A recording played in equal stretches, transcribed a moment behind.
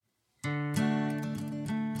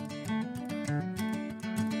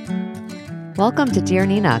Welcome to Dear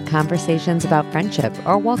Nina, Conversations about Friendship,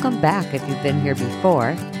 or welcome back if you've been here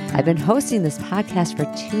before. I've been hosting this podcast for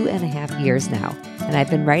 2.5 years now, and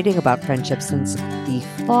I've been writing about friendship since the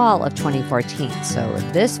fall of 2014. So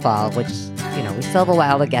this fall, which, we still have a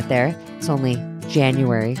while to get there. It's only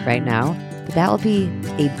January right now, but that will be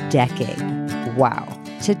a decade. Wow.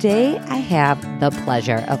 Today, I have the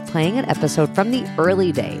pleasure of playing an episode from the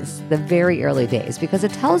early days, the very early days, because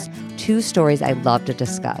it tells two stories I love to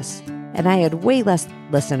discuss. And I had way less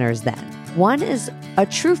listeners then. One is a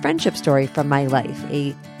true friendship story from my life,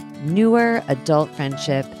 a newer adult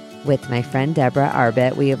friendship with my friend Deborah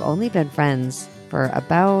Arbit. We have only been friends for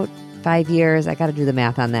about 5 years. I got to do the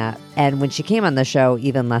math on that. And when she came on the show,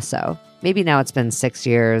 even less so. Maybe now it's been 6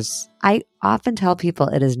 years. I often tell people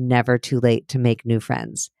it is never too late to make new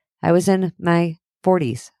friends. I was in my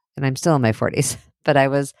 40s, and I'm still in my 40s, but I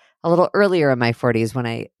was a little earlier in my 40s when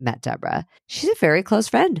I met Deborah. She's a very close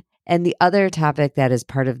friend. And the other topic that is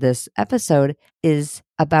part of this episode is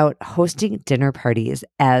about hosting dinner parties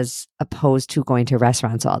as opposed to going to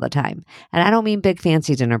restaurants all the time. And I don't mean big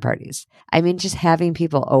fancy dinner parties. I mean just having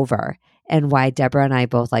people over and why Deborah and I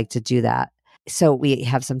both like to do that. So we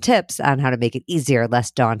have some tips on how to make it easier,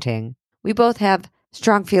 less daunting. We both have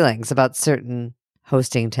strong feelings about certain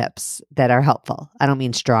hosting tips that are helpful. I don't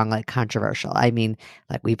mean strong like controversial. I mean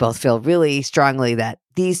like we both feel really strongly that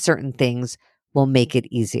these certain things will make it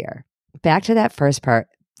easier. Back to that first part,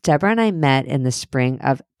 Deborah and I met in the spring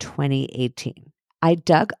of 2018. I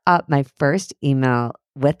dug up my first email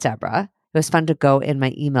with Deborah. It was fun to go in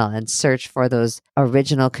my email and search for those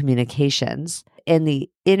original communications. In the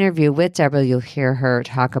interview with Deborah, you'll hear her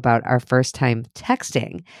talk about our first time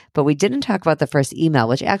texting, but we didn't talk about the first email,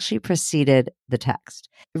 which actually preceded the text.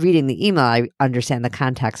 Reading the email, I understand the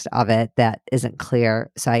context of it that isn't clear,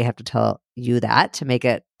 so I have to tell you that to make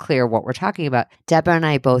it clear what we're talking about. Deborah and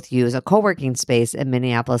I both use a co-working space in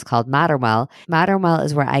Minneapolis called Modernwell. Modernwell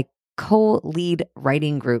is where I co-lead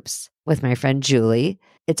writing groups with my friend Julie.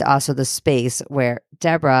 It's also the space where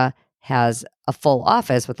Deborah has a full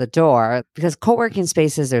office with a door, because co-working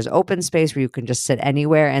spaces, there's open space where you can just sit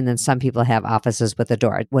anywhere, and then some people have offices with a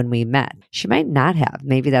door. When we met, she might not have.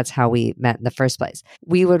 Maybe that's how we met in the first place.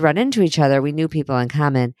 We would run into each other. We knew people in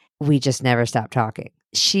common. We just never stopped talking.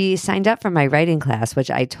 She signed up for my writing class, which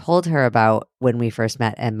I told her about when we first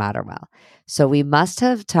met in Modernwell. So we must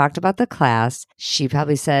have talked about the class. She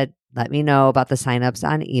probably said, let me know about the signups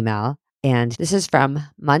on email. And this is from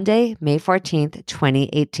Monday, May 14th,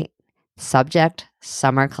 2018. Subject,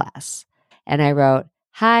 summer class. And I wrote,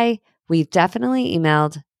 hi, we've definitely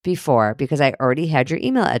emailed before because I already had your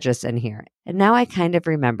email address in here. And now I kind of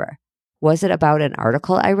remember. Was it about an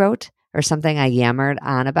article I wrote or something I yammered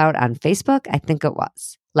on about on Facebook? I think it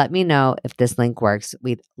was. Let me know if this link works.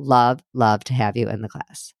 We'd love to have you in the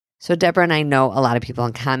class. So Deborah and I know a lot of people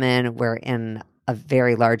in common. We're in a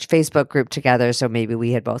very large Facebook group together. So maybe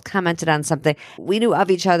we had both commented on something. We knew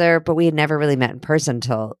of each other, but we had never really met in person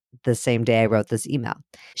until the same day I wrote this email.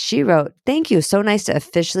 She wrote, thank you. So nice to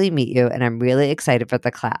officially meet you. And I'm really excited for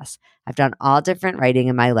the class. I've done all different writing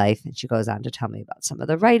in my life. And she goes on to tell me about some of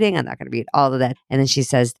the writing. I'm not going to read all of that. And then she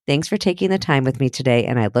says, thanks for taking the time with me today.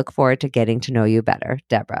 And I look forward to getting to know you better,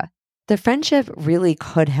 Deborah. The friendship really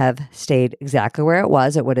could have stayed exactly where it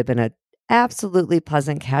was. It would have been a absolutely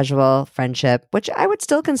pleasant, casual friendship, which I would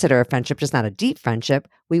still consider a friendship, just not a deep friendship.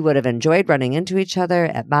 We would have enjoyed running into each other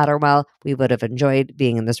at Modernwell. We would have enjoyed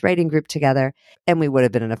being in this writing group together, and we would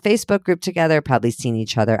have been in a Facebook group together, probably seen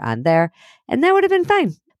each other on there, and that would have been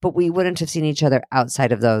fine. But we wouldn't have seen each other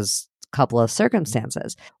outside of those couple of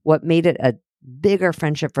circumstances. What made it a bigger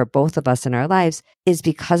friendship for both of us in our lives is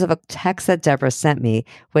because of a text that Deborah sent me,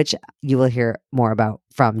 which you will hear more about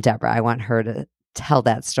from Deborah. I want her to tell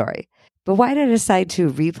that story. But why did I decide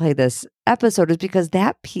to replay this episode is because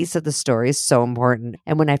that piece of the story is so important.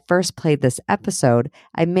 And when I first played this episode,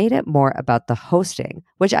 I made it more about the hosting,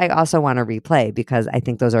 which I also want to replay because I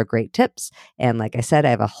think those are great tips. And like I said,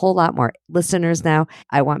 I have a whole lot more listeners now.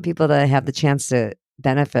 I want people to have the chance to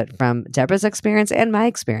benefit from Deborah's experience and my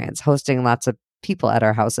experience hosting lots of people at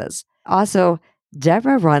our houses. Also,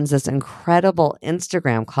 Deborah runs this incredible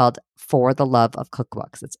Instagram called For the Love of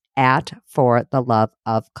Cookbooks. It's at For the Love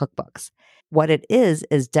of Cookbooks. What it is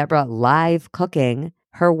Deborah live cooking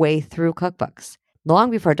her way through cookbooks.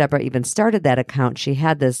 Long before Deborah even started that account, she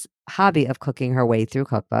had this hobby of cooking her way through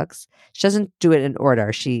cookbooks. She doesn't do it in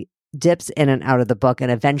order. She dips in and out of the book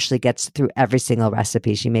and eventually gets through every single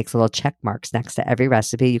recipe. She makes little check marks next to every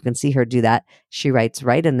recipe. You can see her do that. She writes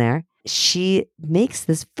right in there. She makes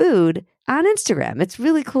this food on Instagram. It's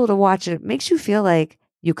really cool to watch. It makes you feel like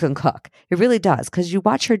you can cook. It really does. Because you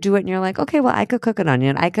watch her do it and you're like, okay, well, I could cook an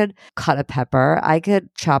onion. I could cut a pepper. I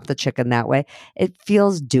could chop the chicken that way. It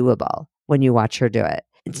feels doable when you watch her do it.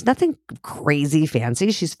 It's nothing crazy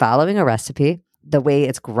fancy. She's following a recipe. The way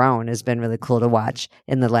it's grown has been really cool to watch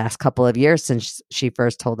in the last couple of years since she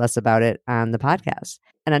first told us about it on the podcast.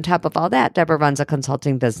 And on top of all that, Deborah runs a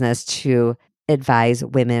consulting business to advise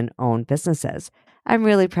women-owned businesses. I'm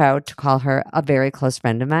really proud to call her a very close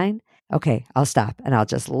friend of mine. Okay, I'll stop and I'll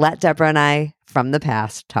just let Deborah and I from the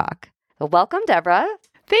past talk. So welcome, Deborah.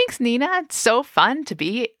 Thanks, Nina. It's so fun to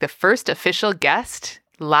be the first official guest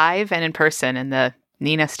live and in person in the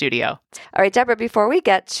Nina studio. All right, Deborah, before we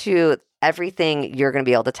get to everything you're going to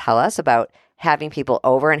be able to tell us about having people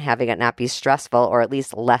over and having it not be stressful, or at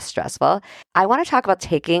least less stressful, I want to talk about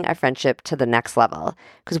taking a friendship to the next level,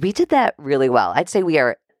 because we did that really well. I'd say we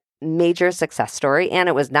are a major success story, and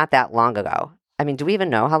it was not that long ago. I mean, do we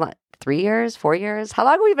even know how long? 3 years, 4 years? How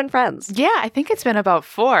long have we been friends? Yeah, I think it's been about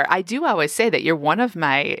 4. I do always say that you're one of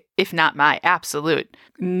my, if not my absolute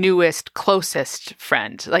newest, closest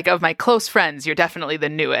friend. Like of my close friends, you're definitely the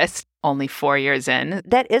newest. Only 4 years in.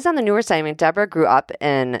 That is on the newer side. I mean, Deborah grew up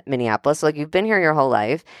in Minneapolis. So, like, you've been here your whole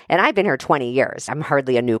life. And I've been here 20 years. I'm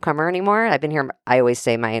hardly a newcomer anymore. I've been here, I always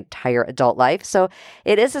say, my entire adult life. So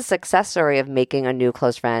it is a success story of making a new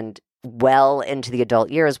close friend well into the adult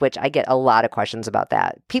years, which I get a lot of questions about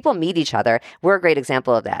that. People meet each other. We're a great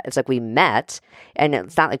example of that. It's like we met, and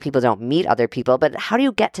it's not like people don't meet other people, but how do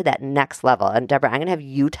you get to that next level? And Deborah, I'm going to have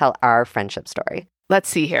you tell our friendship story. Let's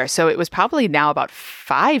see here. So it was probably now about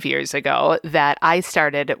 5 years ago that I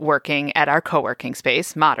started working at our co-working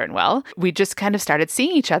space, Modernwell. We just kind of started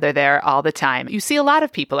seeing each other there all the time. You see a lot of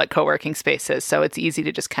people at co-working spaces, so it's easy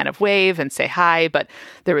to just kind of wave and say hi, but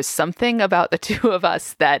there was something about the two of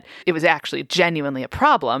us that it was actually genuinely a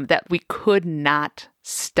problem that we could not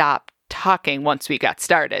stop talking once we got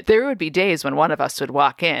started. There would be days when one of us would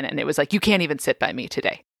walk in and it was like, you can't even sit by me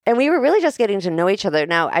today. And we were really just getting to know each other.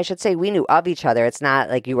 Now, I should say we knew of each other. It's not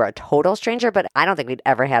like you were a total stranger, but I don't think we'd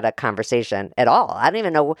ever had a conversation at all. I don't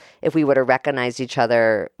even know if we would have recognized each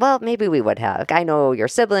other. Well, maybe we would have. I know your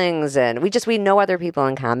siblings, and we know other people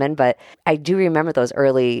in common, but I do remember those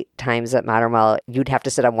early times at Modernwell. You'd have to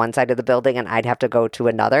sit on one side of the building and I'd have to go to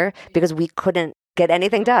another because we couldn't get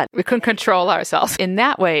anything done. We couldn't control ourselves. In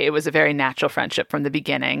that way, it was a very natural friendship from the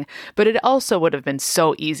beginning, but it also would have been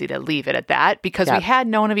so easy to leave it at that because we had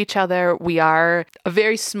known of each other. We are a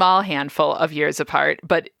very small handful of years apart,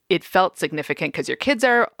 but it felt significant because your kids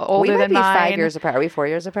are older than mine. We might be 5 years apart. Are we 4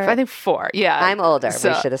 years apart? I think 4, yeah. I'm older. So.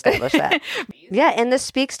 We should establish that. Yeah, and this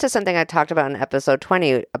speaks to something I talked about in episode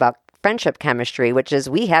 20 about friendship chemistry, which is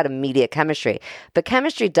we had immediate chemistry. But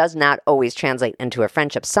chemistry does not always translate into a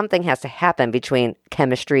friendship. Something has to happen between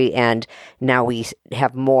chemistry and now we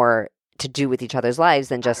have more to do with each other's lives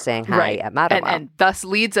than just saying hi at Modernwell. And thus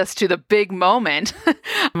leads us to the big moment,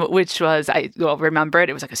 which was, I will remember it.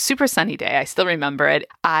 It was like a super sunny day. I still remember it.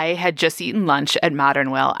 I had just eaten lunch at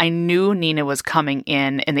Modernwell. I knew Nina was coming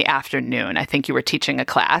in the afternoon. I think you were teaching a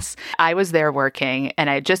class. I was there working and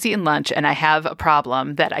I had just eaten lunch and I have a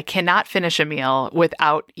problem that I cannot finish a meal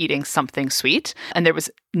without eating something sweet. And there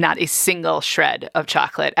was not a single shred of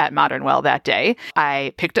chocolate at Modernwell that day.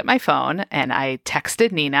 I picked up my phone and I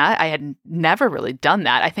texted Nina. I had never really done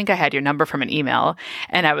that. I think I had your number from an email.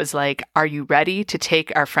 And I was like, are you ready to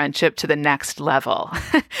take our friendship to the next level?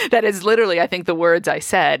 That is literally, I think, the words I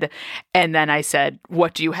said. And then I said,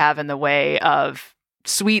 what do you have in the way of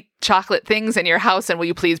sweet chocolate things in your house, and will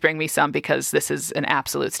you please bring me some because this is an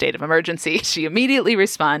absolute state of emergency. She immediately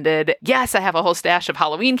responded, yes, I have a whole stash of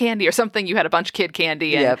Halloween candy or something. You had a bunch of kid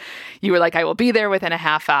candy and you were like, I will be there within a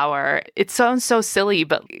half hour. It sounds so silly,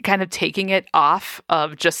 but kind of taking it off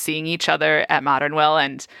of just seeing each other at Modernwell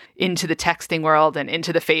and into the texting world and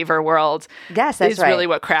into the favor world is really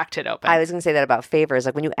what cracked it open. I was going to say that about favors.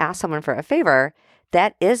 Like when you ask someone for a favor,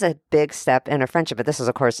 that is a big step in a friendship. But this is,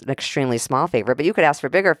 of course, an extremely small favor. But you could ask for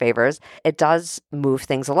bigger favors. It does move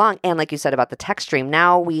things along. And like you said about the text stream,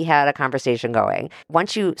 now we had a conversation going.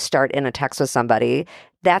 Once you start in a text with somebody,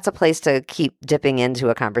 that's a place to keep dipping into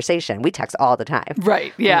a conversation. We text all the time.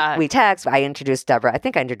 Right. Yeah. We text. I introduced Deborah. I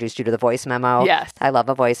think I introduced you to the voice memo. Yes. I love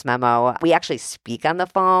a voice memo. We actually speak on the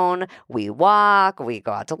phone. We walk. We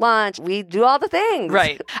go out to lunch. We do all the things.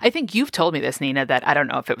 Right. I think you've told me this, Nina, that I don't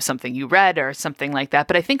know if it was something you read or something like that,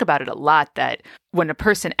 but I think about it a lot that when a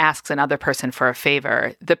person asks another person for a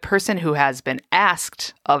favor, the person who has been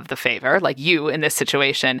asked of the favor, like you in this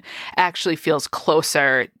situation, actually feels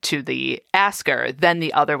closer to the asker than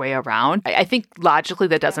the other way around. I think logically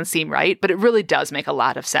that doesn't seem right, but it really does make a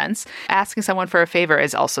lot of sense. Asking someone for a favor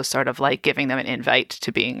is also sort of like giving them an invite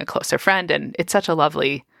to being a closer friend, and it's such a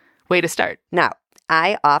lovely way to start. Now,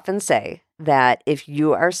 I often say that if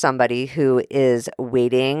you are somebody who is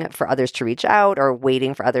waiting for others to reach out or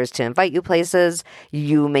waiting for others to invite you places,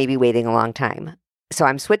 you may be waiting a long time. So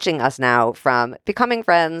I'm switching us now from becoming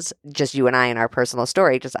friends, just you and I in our personal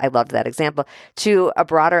story, just I loved that example, to a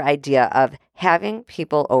broader idea of having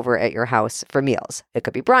people over at your house for meals. It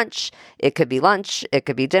could be brunch, it could be lunch, it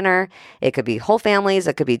could be dinner, it could be whole families,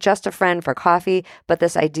 it could be just a friend for coffee. But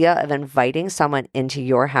this idea of inviting someone into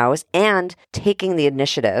your house and taking the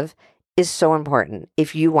initiative is so important.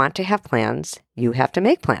 If you want to have plans, you have to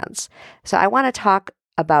make plans. So I want to talk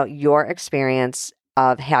about your experience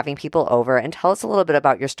of having people over and tell us a little bit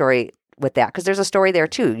about your story with that, because there's a story there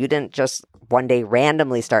too. You didn't just one day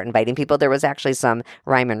randomly start inviting people. There was actually some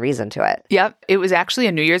rhyme and reason to it. Yep. It was actually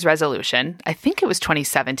a New Year's resolution. I think it was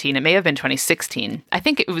 2017. It may have been 2016. I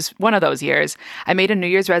think it was one of those years. I made a New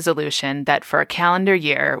Year's resolution that for a calendar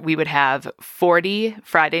year, we would have 40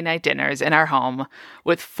 Friday night dinners in our home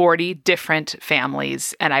with 40 different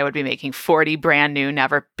families. And I would be making 40 brand new,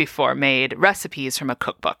 never before made recipes from a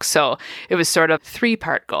cookbook. So it was sort of a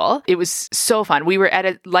 3-part goal. It was so fun. We were at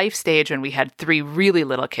a life stage when we had 3 really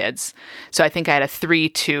little kids. So I think I had a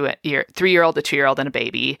 3-year-old, a 2-year-old, and a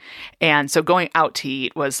baby. And so going out to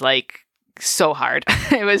eat was like so hard.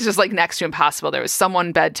 It was just like next to impossible. There was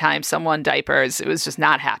someone bedtime, someone diapers. It was just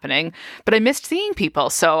not happening. But I missed seeing people.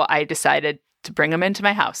 So I decided to bring them into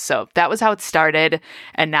my house. So that was how it started.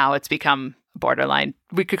 And now it's become borderline.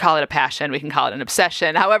 We could call it a passion. We can call it an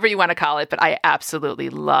obsession, however you want to call it. But I absolutely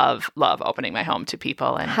love opening my home to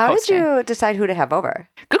people and How hosting. did you decide who to have over?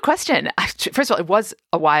 Good question. First of all, it was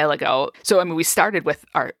a while ago. So, I mean, we started with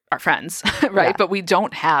our friends, right? Yeah. But we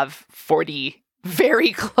don't have 40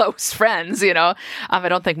 very close friends, you know? I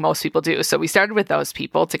don't think most people do. So we started with those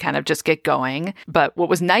people to kind of just get going. But what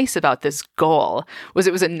was nice about this goal was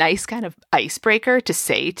it was a nice kind of icebreaker to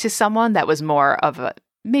say to someone that was more of a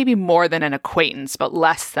maybe more than an acquaintance, but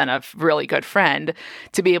less than a really good friend,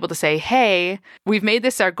 to be able to say, hey, we've made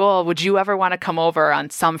this our goal. Would you ever want to come over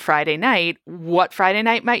on some Friday night? What Friday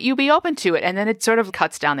night might you be open to it? And then it sort of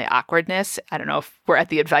cuts down the awkwardness. I don't know if we're at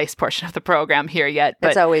the advice portion of the program here yet. But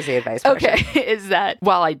it's always the advice portion. Okay, is that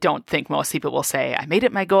while I don't think most people will say, I made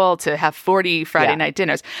it my goal to have 40 Friday night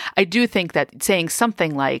dinners, I do think that saying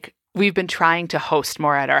something like, we've been trying to host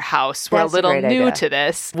more at our house. We're a little new to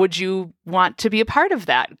this. Would you want to be a part of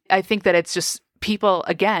that? I think that it's just people,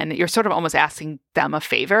 again, you're sort of almost asking them a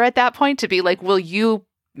favor at that point to be like, will you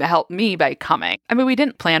help me by coming? I mean, we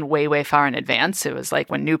didn't plan way far in advance. It was like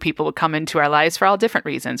when new people would come into our lives for all different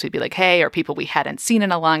reasons. We'd be like, hey, or people we hadn't seen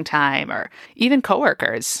in a long time, or even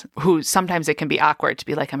coworkers who sometimes it can be awkward to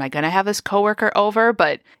be like, am I going to have this coworker over?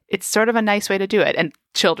 But it's sort of a nice way to do it. And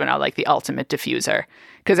children are like the ultimate diffuser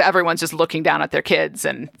because everyone's just looking down at their kids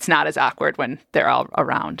and it's not as awkward when they're all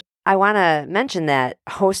around. I want to mention that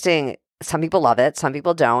hosting, some people love it, some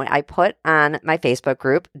people don't. I put on my Facebook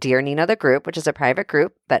group, Dear Nina the Group, which is a private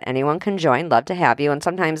group, but anyone can join. Love to have you. And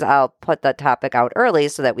sometimes I'll put the topic out early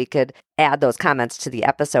so that we could add those comments to the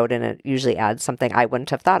episode, and it usually adds something I wouldn't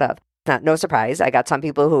have thought of. No surprise. I got some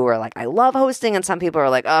people who were like, I love hosting, and some people are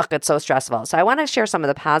like, oh, it's so stressful. So I want to share some of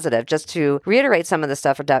the positive just to reiterate some of the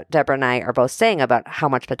stuff Deborah and I are both saying about how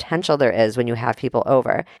much potential there is when you have people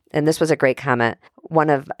over. And this was a great comment. One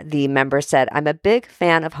of the members said, I'm a big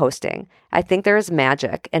fan of hosting. I think there is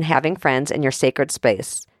magic in having friends in your sacred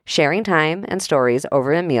space. Sharing time and stories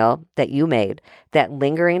over a meal that you made, that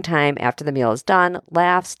lingering time after the meal is done,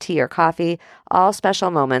 laughs, tea or coffee, all special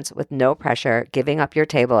moments with no pressure, giving up your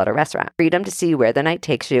table at a restaurant. Freedom to see where the night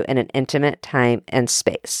takes you in an intimate time and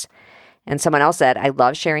space. And someone else said, I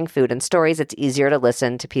love sharing food and stories. It's easier to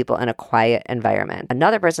listen to people in a quiet environment.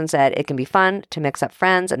 Another person said, it can be fun to mix up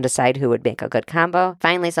friends and decide who would make a good combo.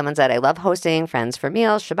 Finally, someone said, I love hosting friends for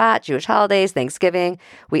meals, Shabbat, Jewish holidays, Thanksgiving.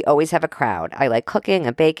 We always have a crowd. I like cooking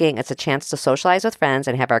and baking. It's a chance to socialize with friends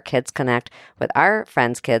and have our kids connect with our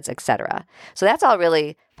friends' kids, etc. So that's all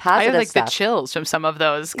really positive I have like stuff. the chills from some of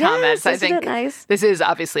those comments. Yes, I think isn't it nice? This is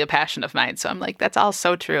obviously a passion of mine. So I'm like, that's all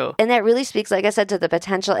so true. And that really speaks, like I said, to the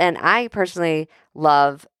potential. And I personally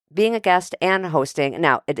love being a guest and hosting.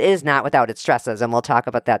 Now, it is not without its stresses, and we'll talk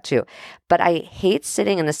about that too. But I hate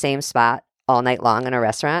sitting in the same spot all night long in a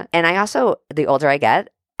restaurant. And I also, the older I get,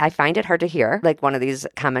 I find it hard to hear, like one of these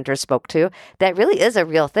commenters spoke to, that really is a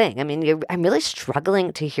real thing. I mean, I'm really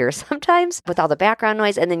struggling to hear sometimes with all the background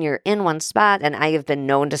noise, and then you're in one spot. And I have been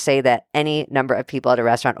known to say that any number of people at a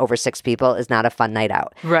restaurant over 6 people is not a fun night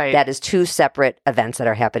out. Right. That is 2 separate events that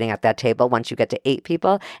are happening at that table once you get to 8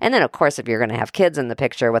 people. And then, of course, if you're going to have kids in the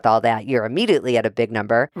picture with all that, you're immediately at a big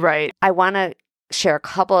number. Right. I want to share a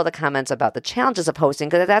couple of the comments about the challenges of hosting,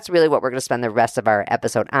 because that's really what we're going to spend the rest of our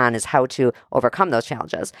episode on, is how to overcome those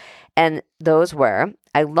challenges. And those were,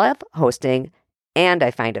 I love hosting and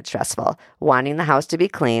I find it stressful, wanting the house to be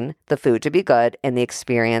clean, the food to be good, and the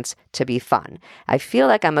experience to be fun. I feel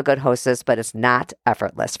like I'm a good hostess, but it's not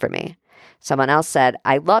effortless for me. Someone else said,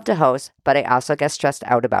 I love to host, but I also get stressed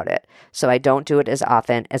out about it, so I don't do it as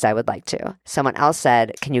often as I would like to. Someone else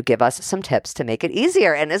said, can you give us some tips to make it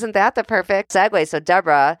easier? And isn't that the perfect segue? So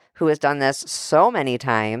Deborah, who has done this so many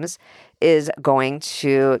times, is going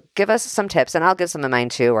to give us some tips, and I'll give some of mine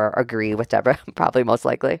too, or agree with Deborah, probably most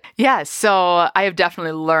likely. Yeah, so I have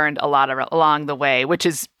definitely learned a lot along the way, which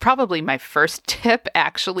is probably my first tip,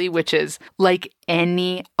 actually, which is like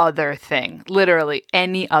any other thing, literally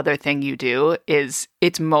any other thing you do, it's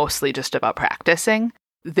mostly just about practicing.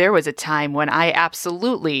 There was a time when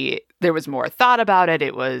there was more thought about it.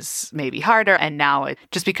 It was maybe harder. And now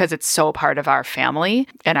just because it's so part of our family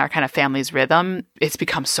and our kind of family's rhythm, it's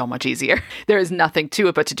become so much easier. There is nothing to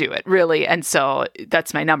it but to do it, really. And so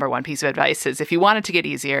that's my number one piece of advice is if you want it to get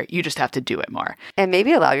easier, you just have to do it more. And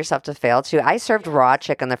maybe allow yourself to fail too. I served raw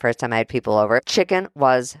chicken the first time I had people over. Chicken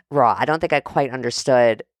was raw. I don't think I quite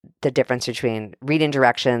understood the difference between reading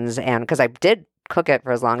directions and, because I did cook it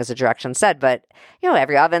for as long as the directions said, but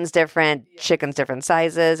every oven's different, chicken's different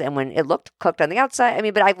sizes, and when it looked cooked on the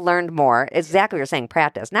outside, but I've learned more. Exactly what you're saying,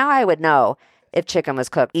 practice. Now I would know if chicken was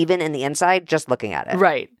cooked, even in the inside, just looking at it.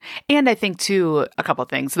 Right. And I think too, a couple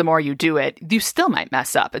things, the more you do it, you still might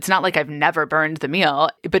mess up. It's not like I've never burned the meal,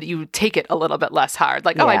 but you take it a little bit less hard.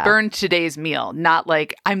 Like, I burned today's meal, not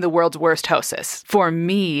like I'm the world's worst hostess. For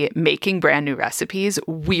me, making brand new recipes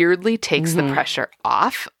weirdly takes the pressure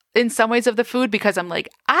off in some ways of the food, because I'm like,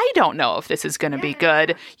 I don't know if this is going to be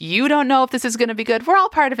good. You don't know if this is going to be good. We're all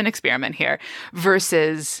part of an experiment here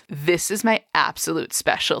versus this is my absolute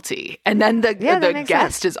specialty. And then the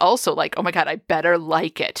guest is also like, oh my God, I better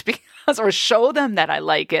like it because, or show them that I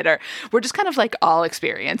like it. Or we're just kind of like all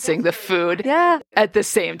experiencing the food at the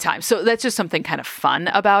same time. So that's just something kind of fun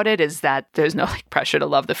about it, is that there's no like pressure to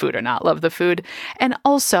love the food or not love the food. And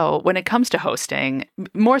also when it comes to hosting,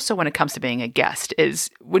 more so when it comes to being a guest, is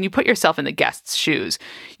when you put yourself in the guest's shoes,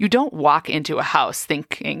 you don't walk into a house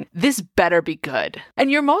thinking, this better be good. And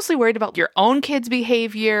you're mostly worried about your own kids'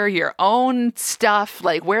 behavior, your own stuff.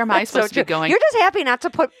 Like, where am I supposed to be going? You're just happy not to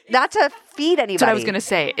feed anybody. That's what I was going to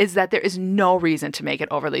say, is that there is no reason to make it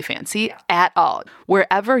overly fancy at all.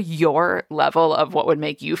 Wherever your level of what would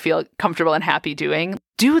make you feel comfortable and happy doing,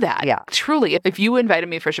 do that. Yeah. Truly, if you invited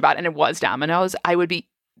me for Shabbat and it was Domino's,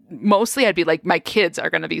 I'd be like, my kids are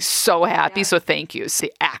going to be so happy. So thank you. So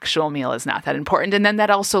the actual meal is not that important. And then that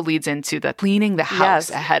also leads into the cleaning the house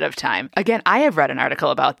ahead of time. Again, I have read an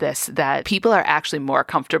article about this, that people are actually more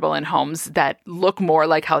comfortable in homes that look more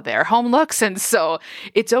like how their home looks. And so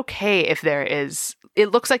it's okay if it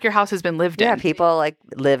looks like your house has been lived in. Yeah, people like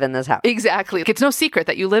live in this house. Exactly. It's no secret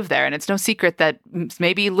that you live there, and it's no secret that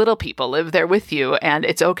maybe little people live there with you, and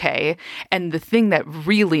it's okay. And the thing that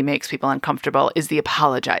really makes people uncomfortable is the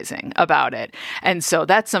apologizing about it. And so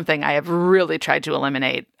that's something I have really tried to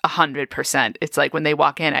eliminate 100%. It's like when they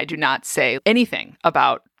walk in, I do not say anything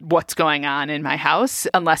about what's going on in my house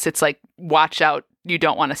unless it's like, watch out, you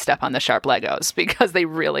don't want to step on the sharp Legos, because they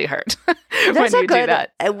really hurt when you do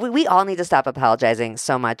that. We all need to stop apologizing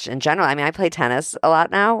so much in general. I play tennis a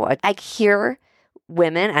lot now. I hear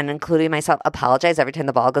women, and including myself, apologize every time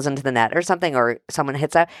the ball goes into the net or something, or someone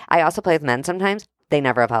hits out. I also play with men sometimes. They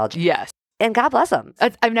never apologize. Yes. And God bless them.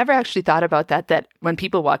 I've never actually thought about that when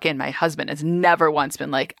people walk in, my husband has never once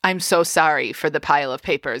been like, I'm so sorry for the pile of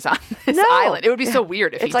papers on this island. It would be so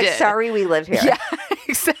weird if he did. It's like, sorry we live here. Yeah,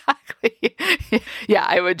 exactly. Yeah,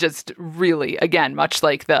 I would just really, again, much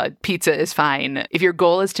like the pizza is fine. If your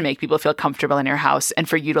goal is to make people feel comfortable in your house and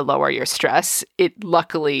for you to lower your stress,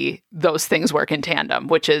 luckily those things work in tandem,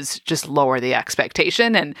 which is just lower the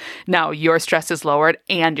expectation. And now your stress is lowered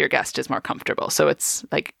and your guest is more comfortable. So it's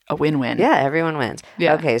like a win-win. Yeah, everyone wins.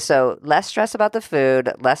 Yeah. Okay, so less stress about the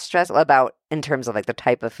food, less stress about, in terms of like the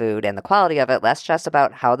type of food and the quality of it, less stress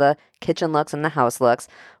about how the kitchen looks and the house looks.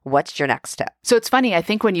 What's your next step? So it's funny, I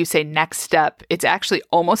think when you say next step, it's actually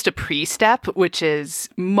almost a pre-step, which is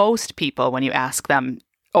most people, when you ask them,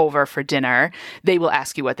 over for dinner, they will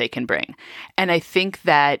ask you what they can bring. And I think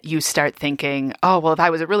that you start thinking, oh, well, if I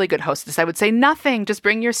was a really good hostess, I would say nothing, just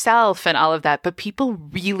bring yourself and all of that. But people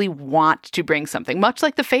really want to bring something, much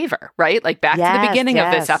like the favor, right? Like back to the beginning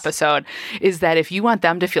of this episode, is that if you want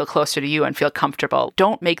them to feel closer to you and feel comfortable,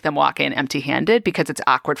 don't make them walk in empty-handed because it's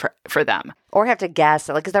awkward for them. Or have to guess,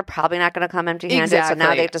 like, because they're probably not going to come empty-handed. Exactly. So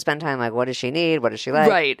now they have to spend time like, what does she need? What does she like?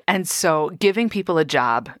 Right. And so giving people a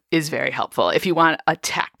job is very helpful. If you want a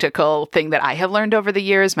tactical thing that I have learned over the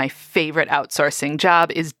years, my favorite outsourcing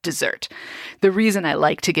job is dessert. The reason I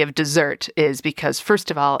like to give dessert is because,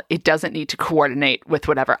 first of all, it doesn't need to coordinate with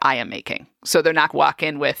whatever I am making. So they're not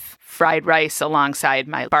walking with fried rice alongside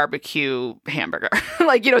my barbecue hamburger,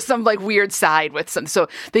 like, some like weird side with some. So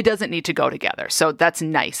they doesn't need to go together. So that's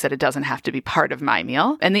nice that it doesn't have to be part of my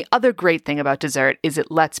meal. And the other great thing about dessert is it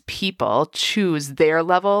lets people choose their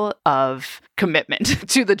level of commitment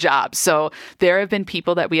to the job. So there have been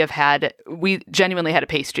people that we genuinely had a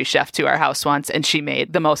pastry chef to our house once, and she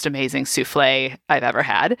made the most amazing souffle I've ever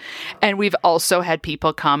had. And we've also had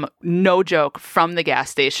people come, no joke, from the gas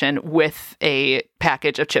station with a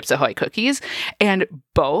package of Chips Ahoy cookies, and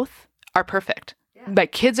both are perfect. Yeah. My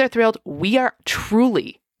kids are thrilled. We are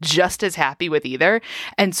truly just as happy with either.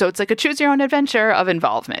 And so it's like a choose your own adventure of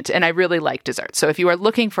involvement. And I really like dessert. So if you are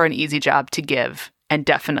looking for an easy job to give, and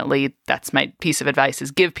definitely that's my piece of advice, is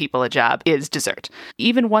give people a job, is dessert.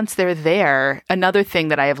 Even once they're there, another thing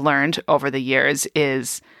that I have learned over the years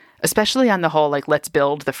is, especially on the whole, like, let's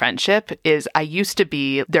build the friendship, is I used to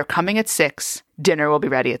be, they're coming at 6, dinner will be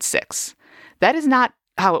ready at 6. That is not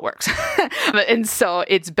how it works. And so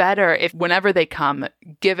it's better if whenever they come,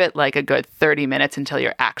 give it like a good 30 minutes until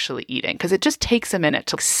you're actually eating, because it just takes a minute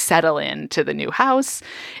to settle into the new house,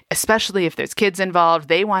 especially if there's kids involved.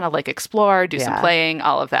 They want to like explore, do some playing,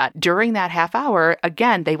 all of that. During that half hour,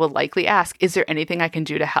 again, they will likely ask, is there anything I can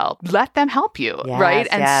do to help? Let them help you, right?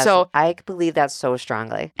 And so I believe that so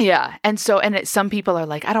strongly. Yeah. And so, some people are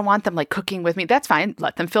like, I don't want them like cooking with me. That's fine.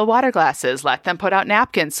 Let them fill water glasses. Let them put out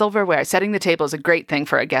napkins, silverware. Setting the table is a great thing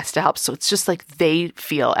for a guest to help. So it's just like they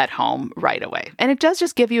feel at home right away. And it does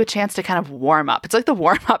just give you a chance to kind of warm up. It's like the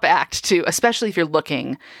warm up act too, especially if you're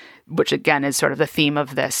looking, which again is sort of the theme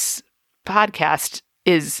of this podcast,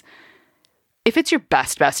 is if it's your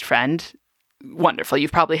best friend, wonderful.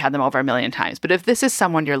 You've probably had them over a million times. But if this is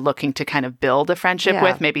someone you're looking to kind of build a friendship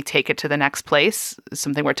with, maybe take it to the next place,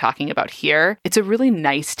 something we're talking about here, it's a really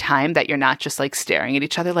nice time that you're not just like staring at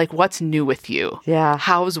each other, like, what's new with you? Yeah.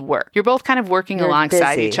 How's work? You're both kind of working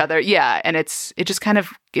alongside each other. Yeah. And it just kind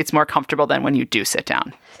of it's more comfortable than when you do sit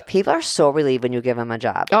down. People are so relieved when you give them a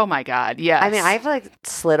job. Oh my God, yes. I mean, I've like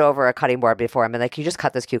slid over a cutting board before. I'm like, can you just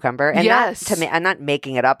cut this cucumber? And yes. not to me, I'm not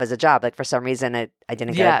making it up as a job. Like for some reason, I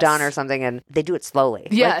didn't get it done or something, and they do it slowly.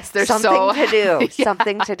 Yes, like, there's something to do. Yeah.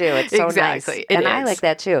 Something to do. It's so exactly. nice, I like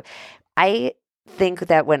that too. I think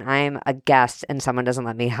that when I'm a guest and someone doesn't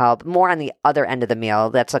let me help, more on the other end of the meal,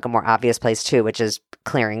 that's like a more obvious place too, which is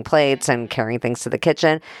clearing plates and carrying things to the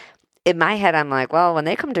kitchen. In my head, I'm like, well, when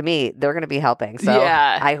they come to me, they're going to be helping. So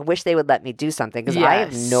I wish they would let me do something because I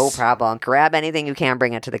have no problem. Grab anything you can,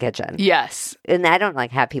 bring it to the kitchen. Yes. And I don't like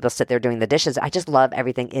have people sit there doing the dishes. I just love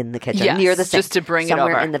everything in the kitchen, near the sink. Just to bring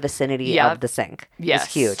somewhere it over. in the vicinity of the sink. Yes.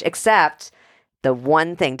 It's huge. Except the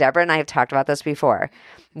one thing, Deborah and I have talked about this before.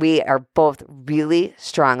 We are both really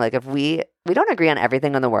strong. Like if we don't agree on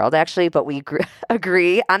everything in the world, actually, but we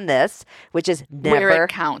agree on this, which is never... Where it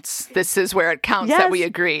counts. This is where it counts that we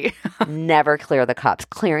agree. Never clear the cups.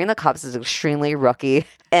 Clearing the cups is extremely rookie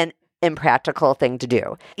and impractical thing to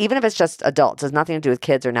do. Even if it's just adults, it has nothing to do with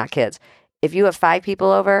kids or not kids. If you have 5 people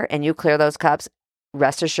over and you clear those cups,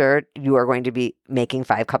 rest assured you are going to be making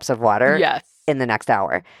 5 cups of water in the next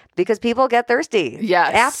hour because people get thirsty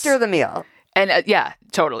after the meal. And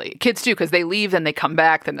totally. Kids too, because they leave and they come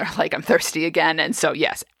back, then they're like, I'm thirsty again. And so,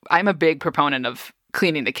 yes, I'm a big proponent of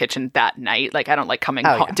cleaning the kitchen that night. Like I don't like coming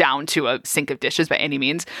down to a sink of dishes by any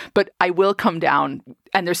means, but I will come down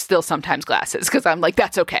and there's still sometimes glasses because I'm like,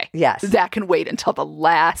 that's okay. Yes. That can wait until the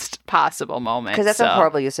last possible moment. Because that's a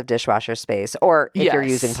horrible use of dishwasher space. Or if you're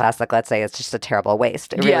using plastic, let's say, it's just a terrible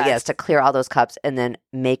waste. It really is to clear all those cups and then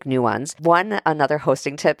make new ones. Another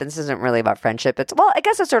hosting tip, and this isn't really about friendship. I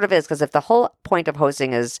guess it sort of is because if the whole point of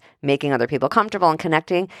hosting is making other people comfortable and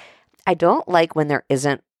connecting, I don't like when there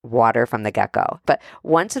isn't water from the get-go. But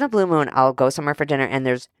once in a blue moon, I'll go somewhere for dinner and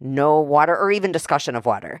there's no water or even discussion of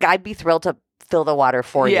water. I'd be thrilled to fill the water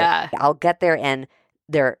for you. I'll get there and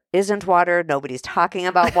there isn't water. Nobody's talking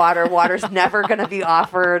about water. Water's never going to be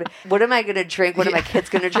offered. What am I going to drink? What are my kids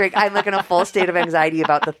going to drink? I'm like in a full state of anxiety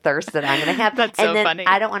about the thirst that I'm going to have. That's so funny.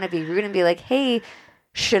 I don't want to be rude and be like, hey,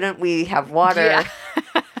 shouldn't we have water?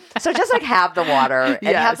 So just like have the water and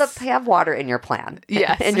Yes. have water in your plan.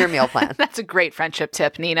 Yes. In your meal plan. That's a great friendship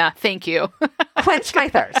tip, Nina. Thank you. Quench my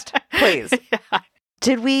thirst, please. Yeah.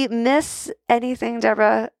 Did we miss anything,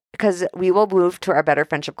 Deborah? Because we will move to our Better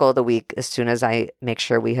Friendship Goal of the Week as soon as I make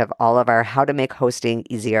sure we have all of our how to make hosting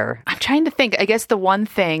easier. I'm trying to think. I guess the one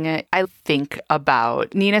thing I think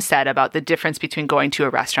about, Nina said about the difference between going to a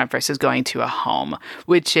restaurant versus going to a home,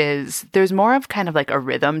 which is there's more of kind of like a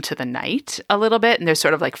rhythm to the night a little bit. And there's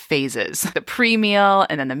sort of like phases, the pre-meal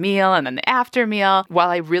and then the meal and then the after meal. While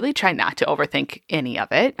I really try not to overthink any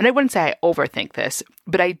of it, and I wouldn't say I overthink this,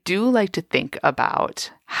 but I do like to think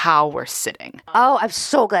about how we're sitting. Oh, I'm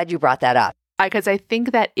so glad you brought that up. Because I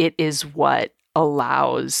think that it is what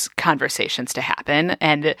allows conversations to happen.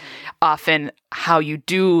 And often how you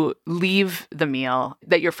do leave the meal,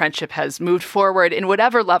 that your friendship has moved forward in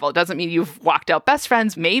whatever level. It doesn't mean you've walked out best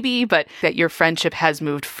friends, maybe, but that your friendship has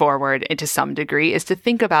moved forward into some degree is to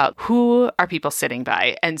think about who are people sitting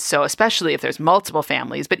by. And so especially if there's multiple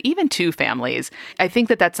families, but even two families, I think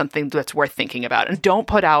that that's something that's worth thinking about. And don't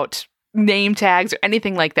put out name tags or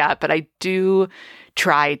anything like that, but I do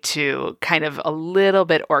try to kind of a little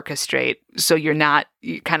bit orchestrate so you're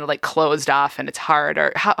kind of like closed off and it's hard,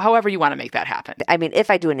 or however you want to make that happen. I mean, if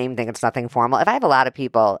I do a name thing, it's nothing formal. If I have a lot of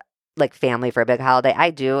people, like family for a big holiday, I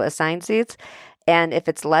do assign seats. And if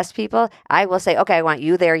it's less people, I will say, okay, I want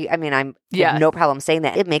you there. I mean, I have no problem saying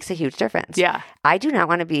that. It makes a huge difference. Yeah. I do not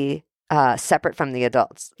want to be separate from the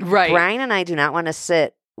adults. Right. Brian and I do not want to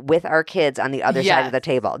sit with our kids on the other side of the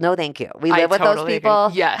table. No, thank you. We live with totally those people.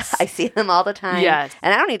 Agree. Yes. I see them all the time. Yes.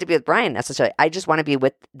 And I don't need to be with Brian necessarily. I just want to be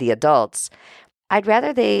with the adults. I'd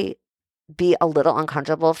rather they be a little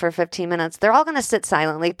uncomfortable for 15 minutes. They're all going to sit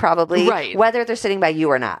silently, probably, right, whether they're sitting by you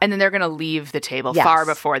or not. And then they're going to leave the table far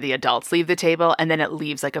before the adults leave the table. And then it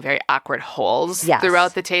leaves like a very awkward holes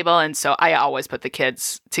throughout the table. And so I always put the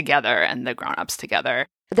kids together and the grown-ups together.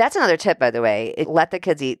 That's another tip, by the way. Let the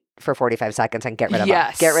kids eat for 45 seconds and get rid of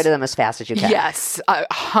them. Get rid of them as fast as you can. Yes,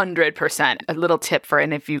 100%. A little tip for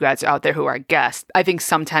any of you guys out there who are guests. I think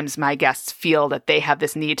sometimes my guests feel that they have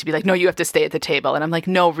this need to be like, no, you have to stay at the table. And I'm like,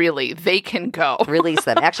 no, really, they can go. Release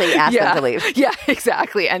them. Actually, ask them to leave. Yeah,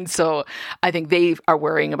 exactly. And so I think they are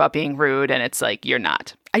worrying about being rude, and it's like, you're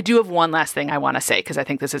not. I do have one last thing I want to say, because I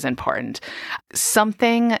think this is important.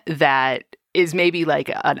 Something that is maybe like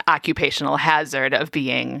an occupational hazard of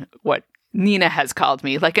being what Nina has called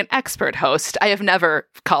me, like an expert host. I have never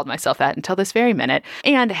called myself that until this very minute.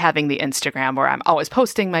 And having the Instagram where I'm always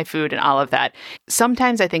posting my food and all of that.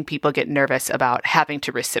 Sometimes I think people get nervous about having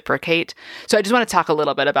to reciprocate. So I just want to talk a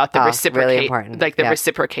little bit about the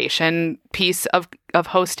reciprocation piece of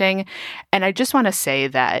hosting. And I just want to say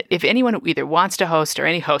that if anyone who either wants to host or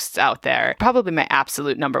any hosts out there, probably my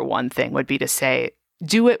absolute number one thing would be to say,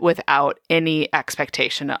 do it without any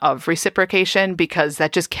expectation of reciprocation, because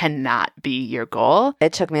that just cannot be your goal.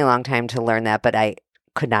 It took me a long time to learn that, but I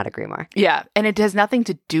could not agree more. Yeah. And it has nothing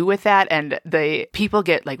to do with that. And the people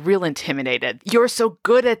get like real intimidated. You're so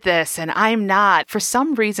good at this and I'm not. For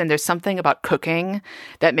some reason, there's something about cooking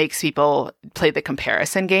that makes people play the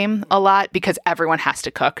comparison game a lot, because everyone has to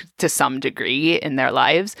cook to some degree in their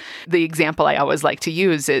lives. The example I always like to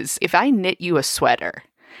use is, if I knit you a sweater,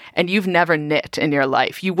 and you've never knit in your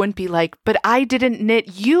life, you wouldn't be like, but I didn't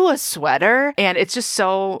knit you a sweater. And it's just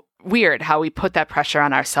so weird how we put that pressure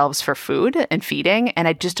on ourselves for food and feeding. And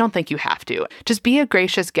I just don't think you have to. Just be a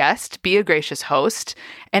gracious guest, be a gracious host.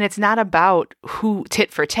 And it's not about who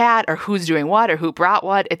tit for tat or who's doing what or who brought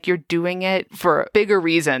what. If you're doing it for a bigger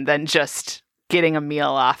reason than just getting a meal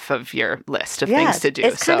off of your list of things to do.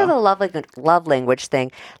 It's kind of the love language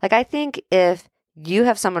thing. Like, I think if you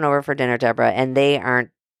have someone over for dinner, Deborah, and they aren't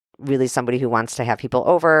really somebody who wants to have people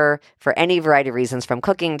over for any variety of reasons, from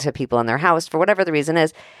cooking to people in their house, for whatever the reason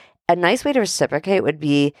is, a nice way to reciprocate would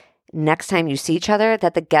be next time you see each other,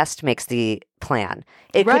 that the guest makes the plan.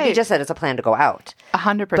 It could be just that it's a plan to go out.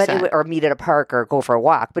 100%. Or meet at a park or go for a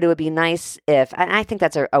walk. But it would be nice if, and I think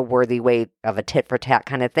that's a worthy way of a tit for tat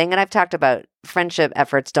kind of thing. And I've talked about friendship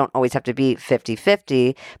efforts don't always have to be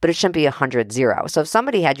 50-50, but it shouldn't be 100-0. So if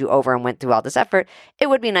somebody had you over and went through all this effort, it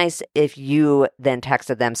would be nice if you then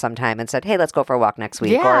texted them sometime and said, hey, let's go for a walk next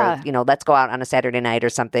week. Yeah. Or, let's go out on a Saturday night or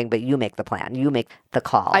something, but you make the plan. You make the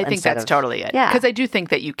call. I think that's totally it. Yeah. Because I do think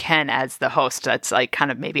that you can, as the host that's like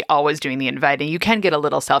kind of maybe always doing the inviting, you can get a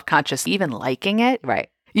little self-conscious even liking it. Right.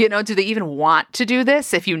 Do they even want to do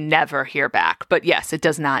this if you never hear back? But yes, it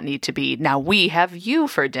does not need to be, now we have you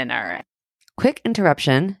for dinner. Quick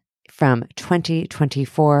interruption from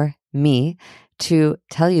 2024 me to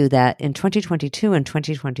tell you that in 2022 and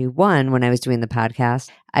 2021, when I was doing the podcast,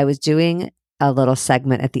 I was doing a little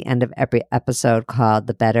segment at the end of every episode called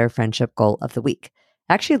the Better Friendship Goal of the Week.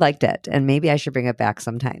 I actually liked it, and maybe I should bring it back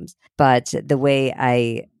sometimes. But the way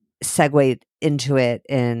I segued into it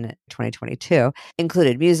in 2022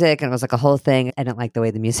 included music, and it was like a whole thing. I didn't like the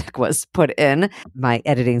way the music was put in. My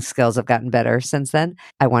editing skills have gotten better since then.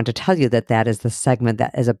 I want to tell you that that is the segment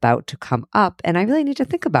that is about to come up, and I really need to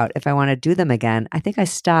think about if I want to do them again. I think I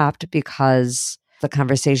stopped because the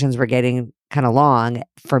conversations were getting kind of long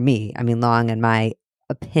for me. I mean, long in my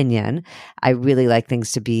opinion. I really like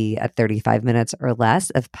things to be at 35 minutes or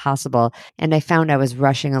less if possible. And I found I was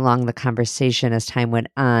rushing along the conversation as time went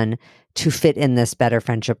on to fit in this better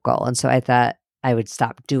friendship goal. And so I thought I would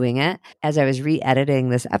stop doing it. As I was re-editing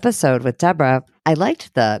this episode with Deborah, I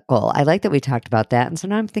liked the goal. I liked that we talked about that. And so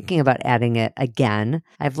now I'm thinking about adding it again.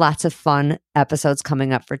 I have lots of fun episodes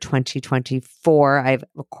coming up for 2024. I've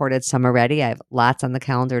recorded some already. I have lots on the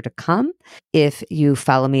calendar to come. If you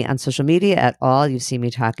follow me on social media at all, you see me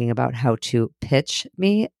talking about how to pitch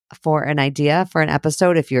me for an idea for an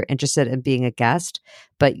episode if you're interested in being a guest,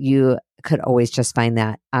 but you could always just find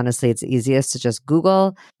that. Honestly, it's easiest to just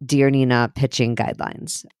Google Dear Nina pitching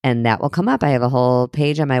guidelines, and that will come up. I have a whole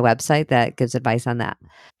page on my website that gives advice on that.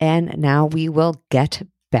 And now we will get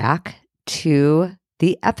back to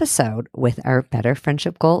the episode with our Better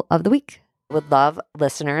Friendship Goal of the Week. Would love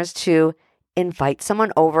listeners to invite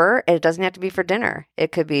someone over. It doesn't have to be for dinner.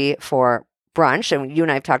 It could be for brunch. And you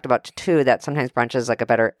and I have talked about too that sometimes brunch is like a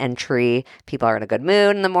better entry. People are in a good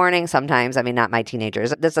mood in the morning. Sometimes, I mean, not my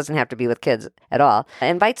teenagers. This doesn't have to be with kids at all.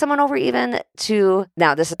 Invite someone over even to,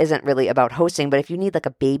 now this isn't really about hosting, but if you need like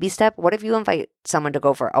a baby step, what if you invite someone to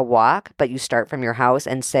go for a walk, but you start from your house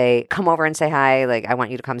and say, come over and say hi. Like, I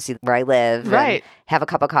want you to come see where I live. Right. And have a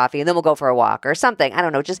cup of coffee, and then we'll go for a walk or something. I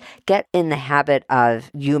don't know. Just get in the habit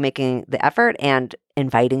of you making the effort and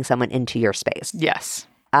inviting someone into your space. Yes.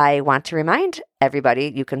 I want to remind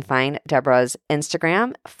everybody, you can find Deborah's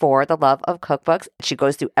Instagram for the love of cookbooks. She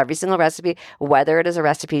goes through every single recipe, whether it is a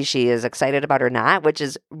recipe she is excited about or not, which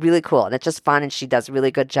is really cool. And it's just fun. And she does a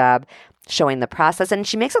really good job showing the process, and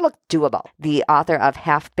she makes it look doable. The author of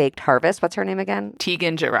Half-Baked Harvest, what's her name again?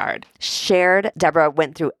 Tegan Gerard. Deborah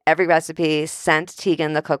went through every recipe, sent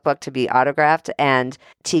Tegan the cookbook to be autographed, and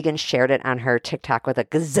Tegan shared it on her TikTok with a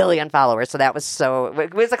gazillion followers. So that was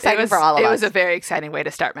it was exciting for all of us. It was a very exciting way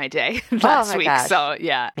to start my day last week. Gosh. So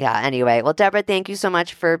yeah. Yeah, anyway. Well, Deborah, thank you so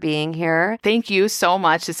much for being here. Thank you so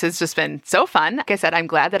much. This has just been so fun. Like I said, I'm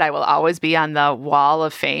glad that I will always be on the wall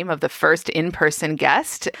of fame of the first in-person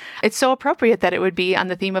guest. It's so appropriate that it would be on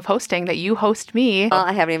the theme of hosting that you host me. Well,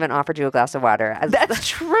 I haven't even offered you a glass of water. That's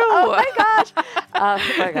true. Oh my gosh.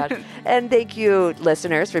 Oh my gosh. And thank you,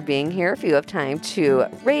 listeners, for being here. If you have time to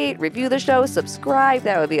rate, review the show, subscribe,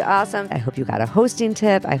 that would be awesome. I hope you got a hosting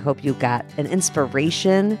tip. I hope you got an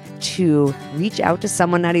inspiration to reach out to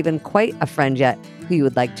someone not even quite a friend yet who you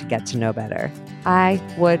would like to get to know better. I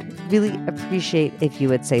would really appreciate if you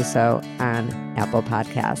would say so on Apple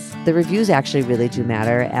Podcasts. The reviews actually really do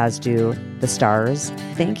matter, as do the stars.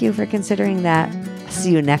 Thank you for considering that.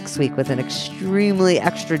 See you next week with an extremely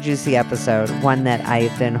extra juicy episode, one that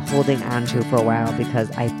I've been holding on to for a while because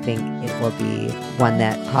I think it will be one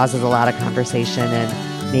that causes a lot of conversation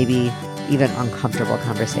and maybe even uncomfortable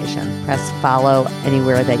conversation. Press follow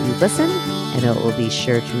anywhere that you listen, and it will be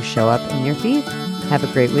sure to show up in your feed. Have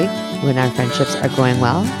a great week. When our friendships are going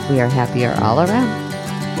well, we are happier all around.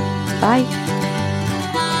 Bye.